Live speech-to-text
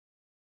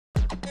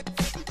Hi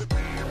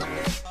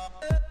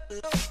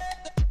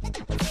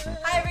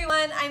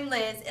everyone, I'm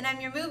Liz and I'm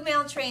your Move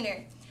Male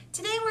trainer.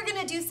 Today we're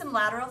going to do some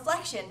lateral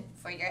flexion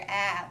for your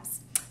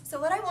abs.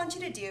 So what I want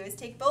you to do is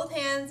take both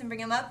hands and bring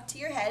them up to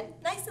your head,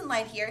 nice and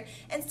light here,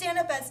 and stand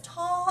up as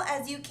tall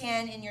as you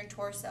can in your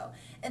torso.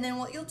 And then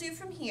what you'll do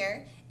from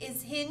here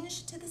is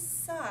hinge to the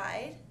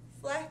side,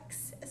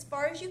 flex as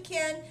far as you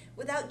can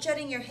without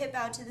jutting your hip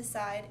out to the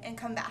side, and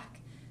come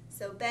back.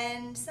 So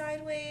bend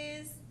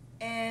sideways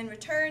and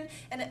return,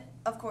 and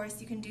of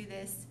course you can do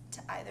this to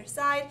either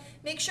side.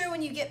 Make sure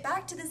when you get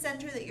back to the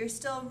center that you're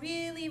still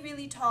really,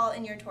 really tall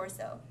in your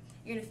torso.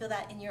 You're going to feel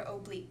that in your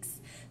obliques.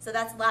 So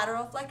that's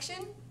lateral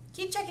flexion.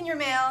 Keep checking your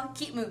mail,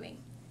 keep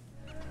moving.